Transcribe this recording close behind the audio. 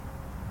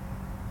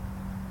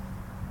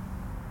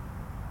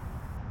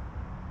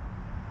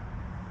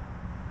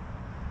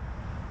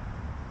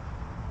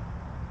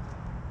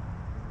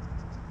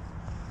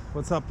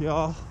What's up,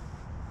 y'all?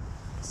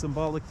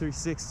 Symbolic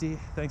 360.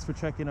 Thanks for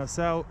checking us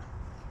out.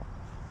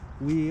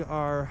 We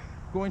are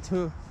going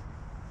to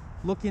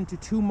look into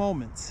two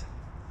moments.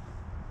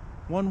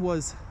 One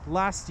was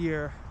last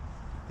year,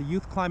 the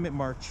Youth Climate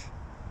March.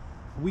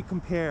 We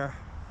compare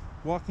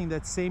walking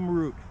that same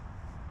route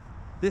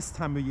this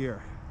time of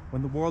year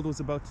when the world was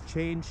about to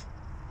change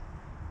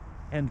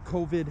and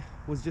COVID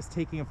was just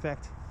taking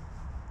effect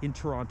in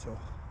Toronto.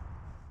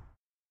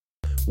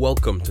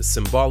 Welcome to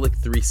Symbolic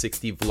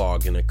 360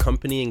 Vlog, an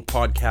accompanying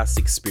podcast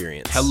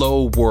experience.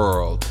 Hello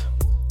world.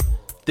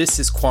 This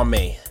is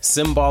Kwame,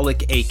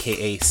 Symbolic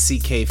aka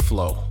CK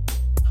Flow.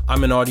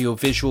 I'm an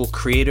audiovisual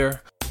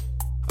creator,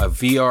 a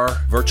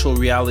VR, virtual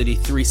reality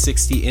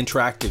 360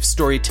 interactive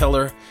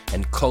storyteller,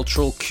 and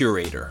cultural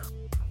curator,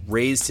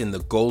 raised in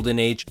the golden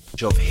age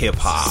of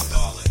hip-hop.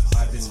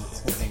 I've been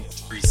recording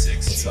 360.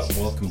 What's up?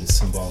 Welcome to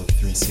Symbolic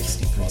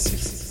 360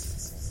 360.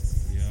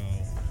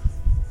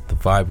 The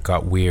vibe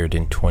got weird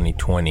in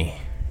 2020.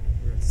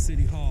 We're at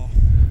City Hall.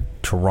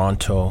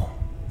 Toronto,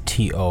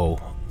 TO,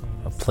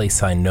 a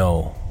place I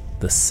know,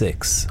 the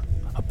Six,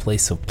 a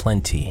place of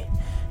plenty,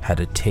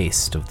 had a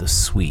taste of the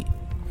sweet,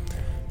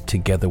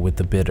 together with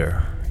the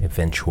bitter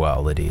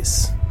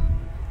eventualities.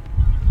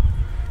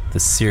 The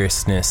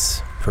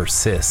seriousness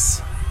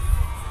persists.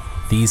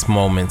 These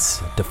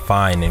moments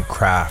define and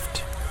craft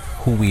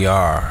who we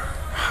are,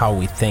 how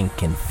we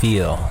think and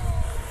feel,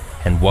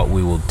 and what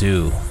we will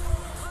do.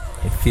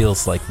 It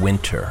feels like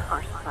winter.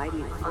 Our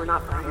society, we're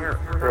not prepared.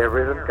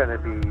 There isn't going to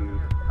be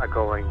a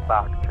going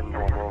back to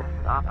normal.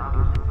 Stop and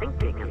do some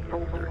thinking and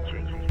soul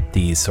searching.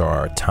 These are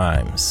our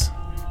times.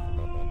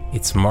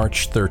 It's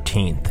March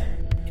 13th.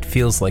 It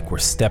feels like we're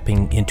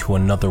stepping into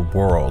another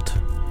world.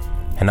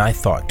 And I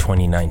thought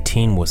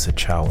 2019 was a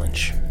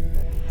challenge.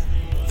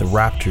 The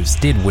Raptors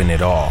did win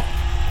it all.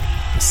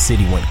 The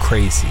city went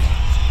crazy.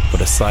 But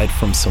aside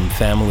from some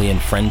family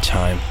and friend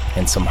time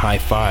and some high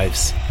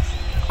fives,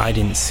 I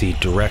didn't see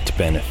direct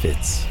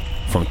benefits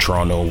from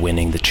Toronto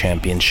winning the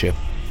championship.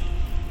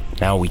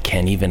 Now we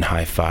can't even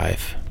high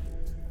five.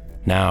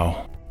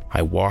 Now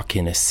I walk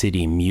in a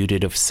city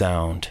muted of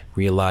sound,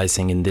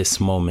 realizing in this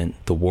moment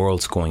the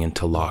world's going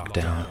into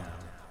lockdown.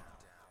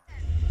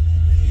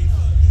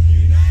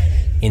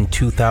 In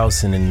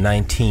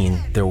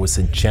 2019, there was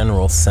a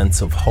general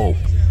sense of hope.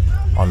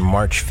 On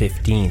March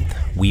 15th,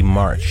 we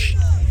marched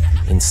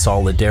in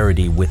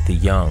solidarity with the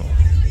young.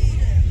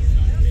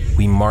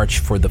 We march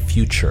for the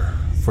future,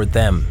 for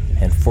them,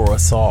 and for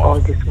us all. All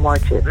these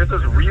marches. This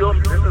is real.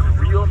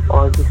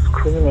 All these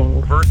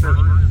screaming. Versus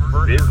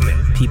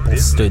business. People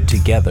stood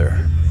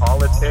together.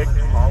 Politics.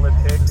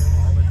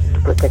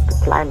 To protect the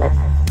climate.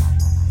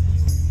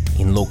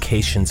 In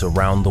locations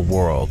around the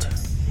world.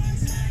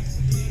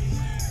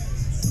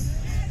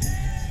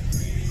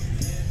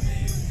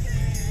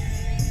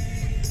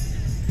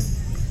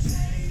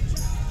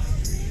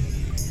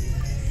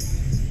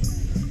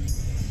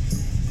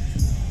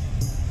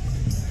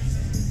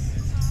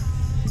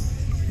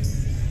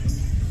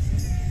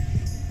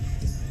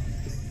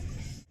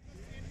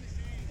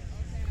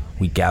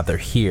 We gather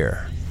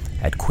here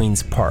at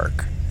Queen's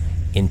Park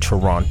in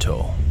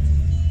Toronto.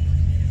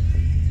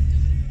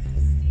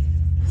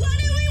 What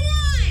do we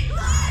want?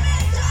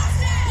 Climate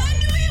justice! When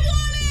do we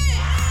want it?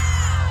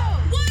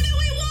 Now! What do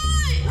we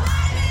want?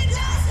 Climate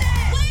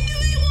justice! When do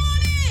we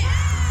want it?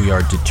 Now! We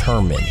are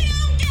determined. We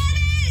don't get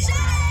it!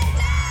 Shut it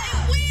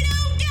down! We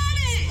don't get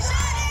it!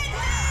 Shut it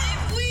down!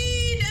 If we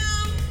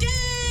don't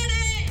get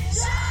it!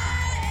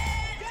 Shut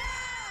it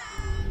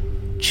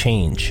down!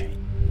 Change.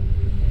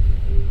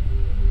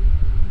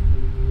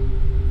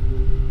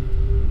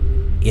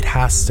 It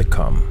has to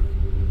come.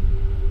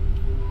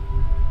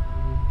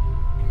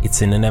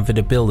 It's an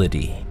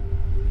inevitability.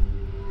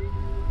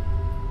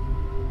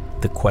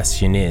 The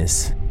question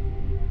is,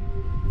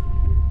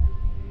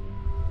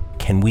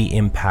 can we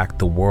impact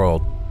the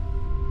world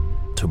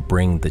to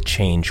bring the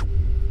change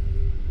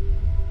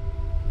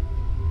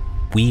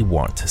we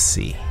want to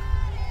see?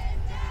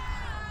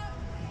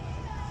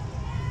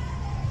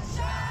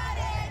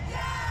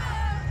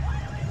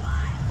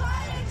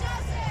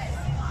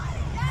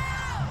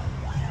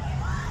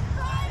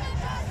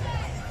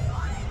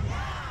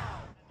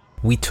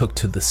 We took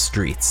to the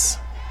streets,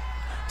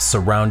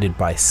 surrounded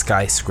by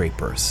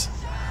skyscrapers,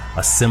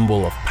 a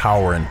symbol of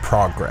power and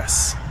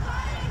progress.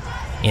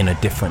 In a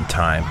different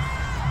time,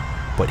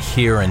 but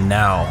here and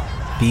now,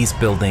 these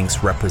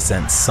buildings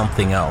represent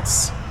something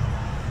else.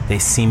 They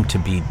seem to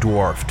be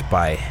dwarfed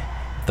by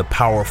the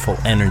powerful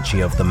energy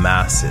of the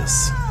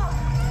masses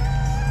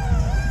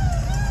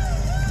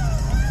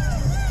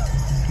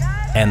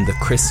and the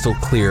crystal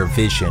clear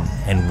vision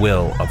and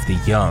will of the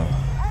young.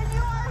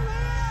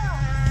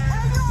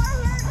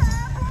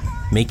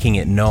 Making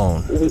it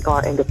known. We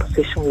are in the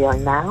position we are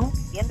now.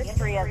 The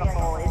industry as a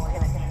whole is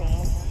going to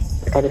change.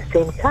 At the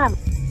same time,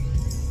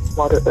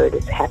 Mother Earth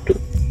is happy.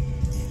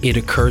 It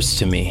occurs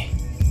to me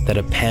that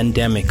a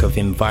pandemic of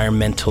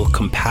environmental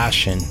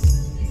compassion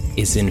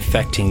is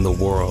infecting the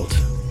world,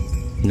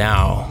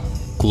 now,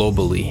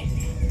 globally.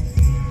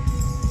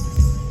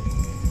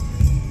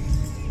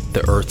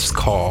 the Earth's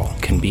call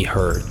can be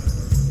heard.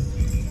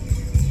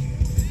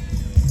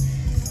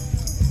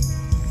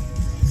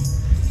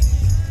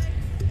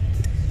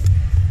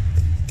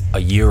 A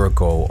year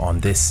ago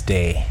on this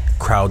day,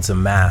 crowds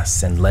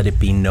amass and let it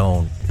be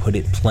known, put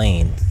it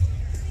plain,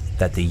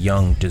 that the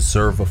young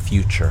deserve a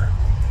future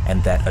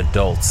and that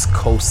adults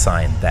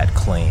co-sign that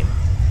claim.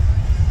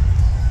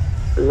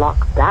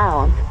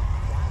 Lockdown,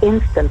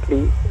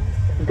 instantly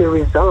the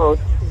result,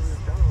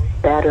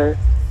 better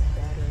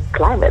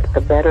climate,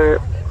 a better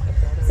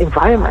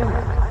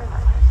environment.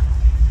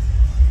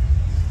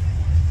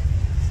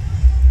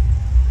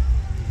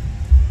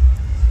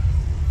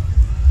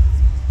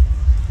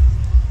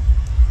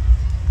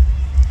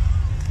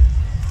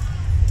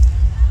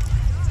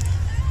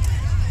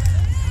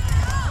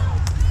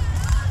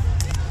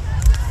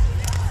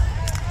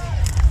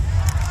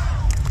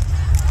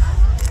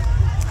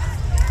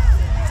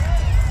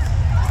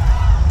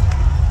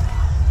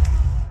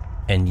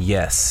 And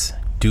yes,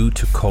 due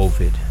to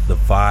COVID, the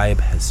vibe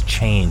has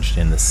changed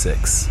in the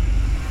 6.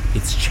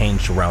 It's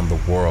changed around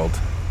the world.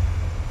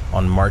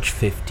 On March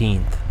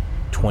 15th,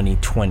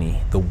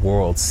 2020, the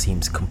world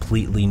seems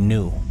completely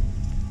new.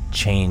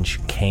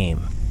 Change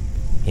came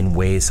in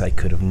ways I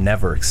could have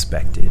never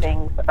expected.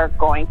 Things are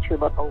going to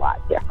look a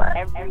lot different.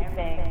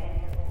 Everything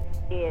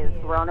is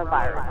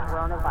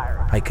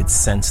coronavirus. I could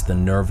sense the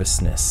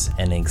nervousness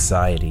and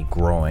anxiety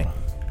growing.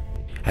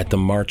 At the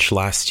march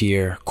last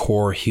year,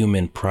 core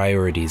human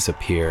priorities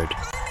appeared.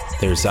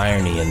 There's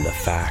irony in the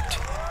fact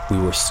we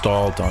were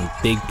stalled on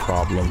big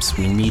problems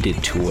we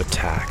needed to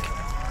attack,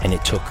 and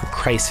it took a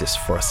crisis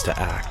for us to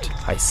act.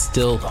 I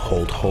still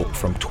hold hope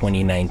from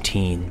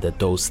 2019 that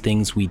those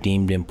things we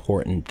deemed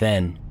important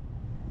then,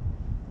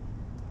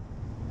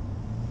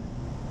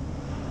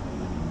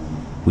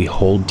 we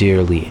hold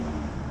dearly.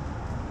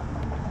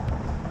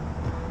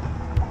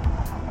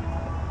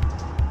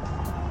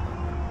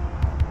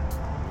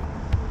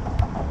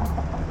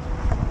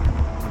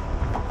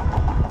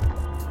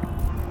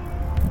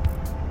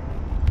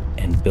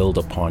 And build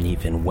upon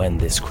even when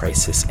this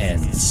crisis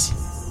ends.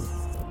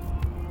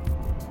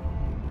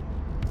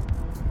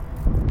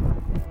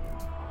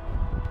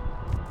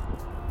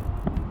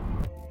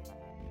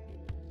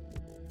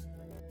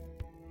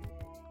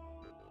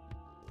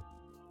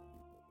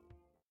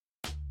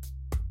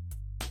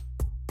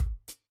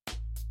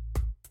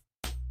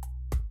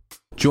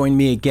 Join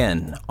me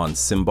again on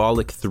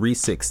Symbolic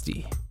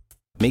 360.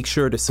 Make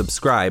sure to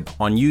subscribe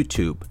on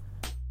YouTube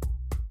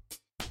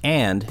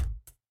and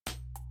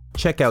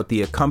check out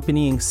the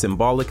accompanying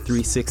Symbolic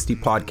 360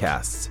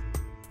 podcasts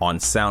on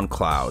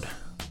SoundCloud.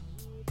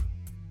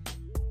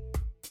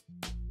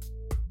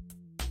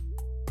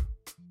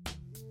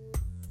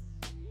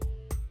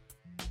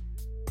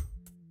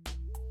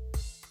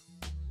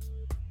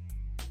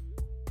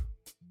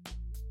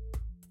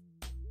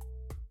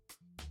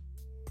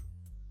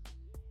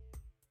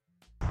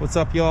 What's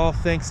up, y'all?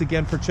 Thanks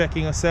again for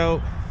checking us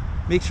out.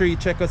 Make sure you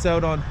check us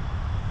out on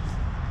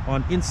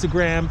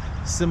Instagram,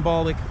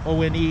 Symbolic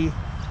ONE,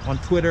 on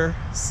Twitter,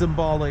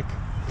 Symbolic,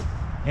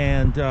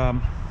 and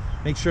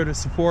make sure to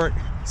support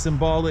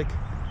Symbolic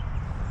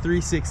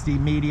 360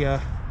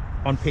 Media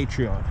on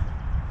Patreon.